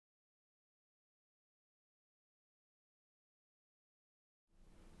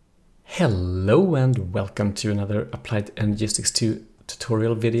Hello and welcome to another Applied Energistics 2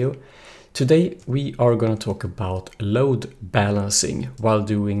 tutorial video. Today we are going to talk about load balancing while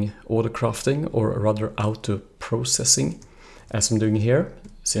doing auto crafting, or rather auto processing, as I'm doing here.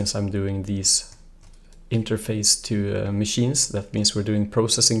 Since I'm doing these interface to machines, that means we're doing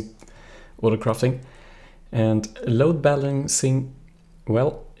processing auto crafting. And load balancing,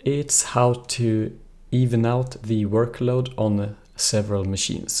 well, it's how to even out the workload on several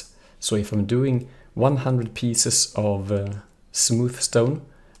machines. So if I'm doing 100 pieces of smooth stone,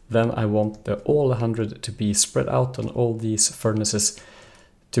 then I want all 100 to be spread out on all these furnaces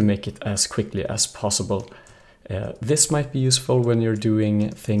to make it as quickly as possible. This might be useful when you're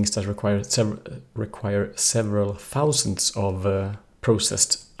doing things that require several thousands of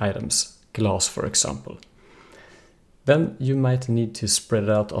processed items, glass for example. Then you might need to spread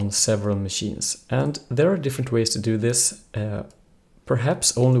it out on several machines. And there are different ways to do this.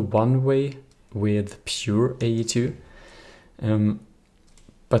 Perhaps only one way with pure AE2,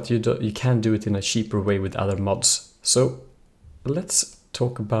 but you can do it in a cheaper way with other mods. So let's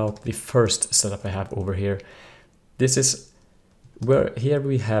talk about the first setup I have over here. This is where here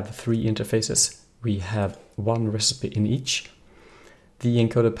we have 3 interfaces. We have one recipe in each. The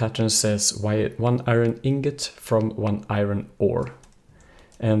encoded pattern says 1 iron ingot from 1 iron ore.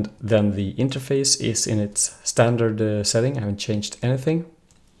 And then the interface is in its standard setting. I haven't changed anything.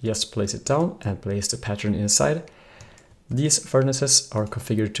 Just place it down and place the pattern inside. These furnaces are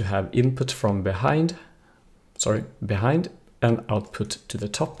configured to have input from behind and output to the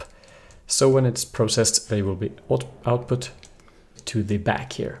top. So when it's processed, they will be output to the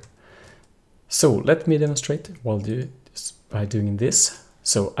back here. So let me demonstrate by doing this.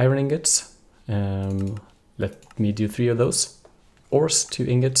 So iron ingots, let me do 3 of those. Ores, 2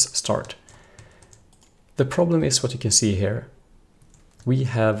 ingots, start. The problem is what you can see here. We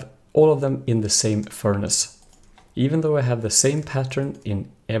have all of them in the same furnace. Even though I have the same pattern in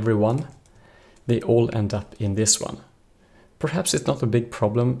every one, they all end up in this one. Perhaps it's not a big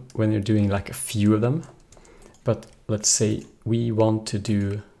problem when you're doing like a few of them, but let's say we want to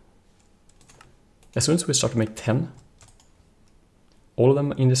do, as soon as we start to make 10, all of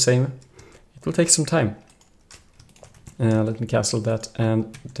them in the same, it will take some time. Let me cancel that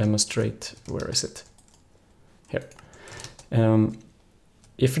and demonstrate. Where is it? Here.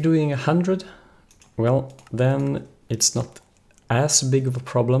 If you're doing 100, well, then it's not as big of a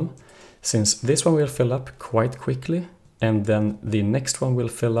problem, since this one will fill up quite quickly, and then the next one will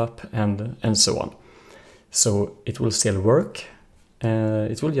fill up, and so on. So it will still work.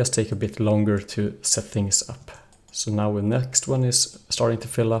 It will just take a bit longer to set things up. So now the next one is starting to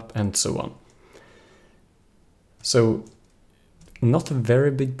fill up, and so on. So not a very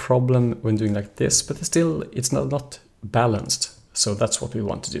big problem when doing like this, but still it's not balanced. So that's what we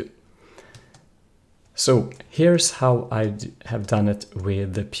want to do. So here's how I have done it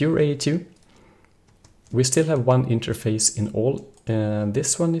with the pure AE2. We still have one interface in all.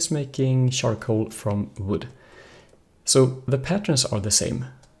 This one is making charcoal from wood. So the patterns are the same.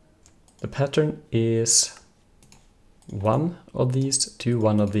 The pattern is 1 of these, 2,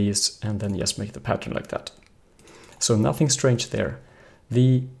 1 of these, and then just make the pattern like that. So nothing strange there.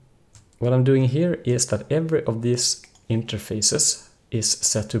 What I'm doing here is that every of these interfaces is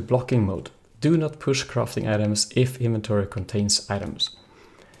set to blocking mode. Do not push crafting items if inventory contains items.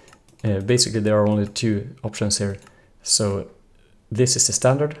 Basically there are only 2 options here. So this is the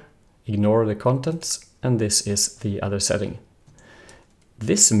standard, ignore the contents, and this is the other setting.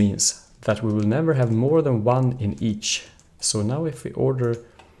 This means that we will never have more than 1 in each. So now if we order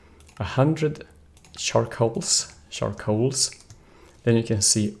 100 charcoals, then you can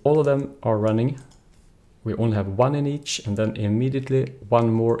see all of them are running. We only have 1 in each, and then immediately 1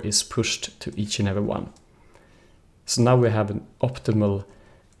 more is pushed to each and every one. So now we have an optimal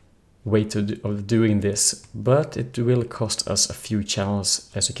way of doing this, but it will cost us a few channels.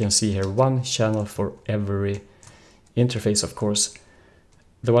 As you can see here, 1 channel for every interface, of course.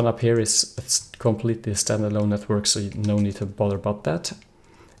 The one up here is a completely standalone network, so no need to bother about that.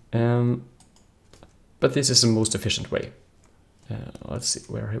 But this is the most efficient way. Let's see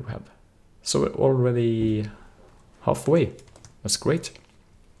where we have. So we're already halfway. That's great.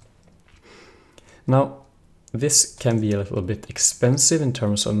 Now, this can be a little bit expensive in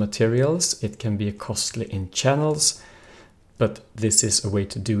terms of materials. It can be costly in channels, but this is a way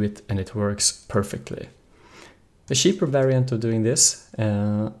to do it, and it works perfectly. The cheaper variant of doing this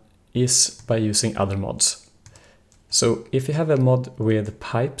is by using other mods. So if you have a mod with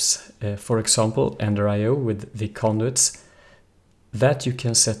pipes, for example, Ender IO with the conduits, that you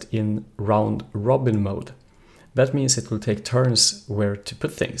can set in round robin mode. That means it will take turns where to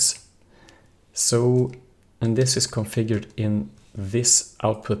put things. So, and this is configured in this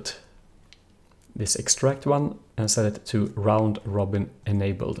output, this extract one, and set it to round robin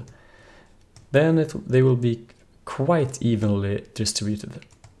enabled. Then they will be quite evenly distributed.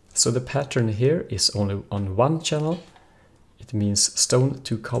 So the pattern here is only on one channel. It means stone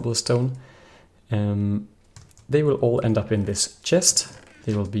to cobblestone. They will all end up in this chest.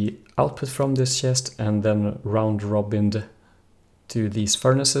 They will be output from this chest and then round robined to these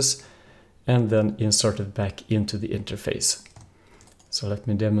furnaces and then inserted back into the interface. So let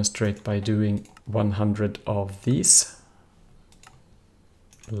me demonstrate by doing 100 of these.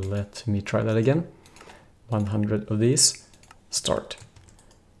 Let me try that again. 100 of these, start.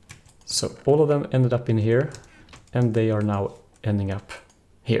 So all of them ended up in here and they are now ending up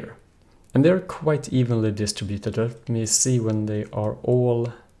here. And they're quite evenly distributed. Let me see when they are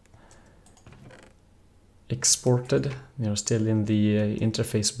all exported. They're still in the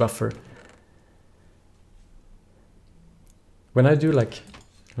interface buffer. When I do like,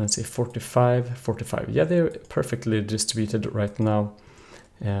 let's say 45, 45, yeah, they're perfectly distributed right now.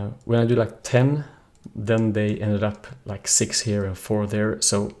 When I do like 10, then they ended up like 6 here and 4 there.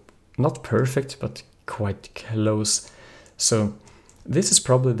 So not perfect, but quite close. So this is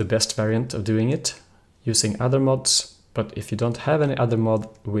probably the best variant of doing it, using other mods. But if you don't have any other mod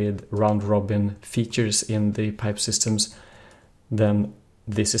with round robin features in the pipe systems, then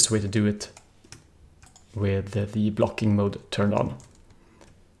this is the way to do it with the blocking mode turned on.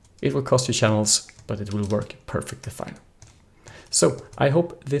 It will cost you channels, but it will work perfectly fine. So I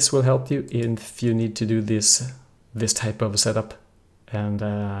hope this will help you if you need to do this type of setup. And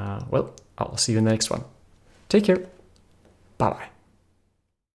well, I'll see you in the next one. Take care. Bye bye.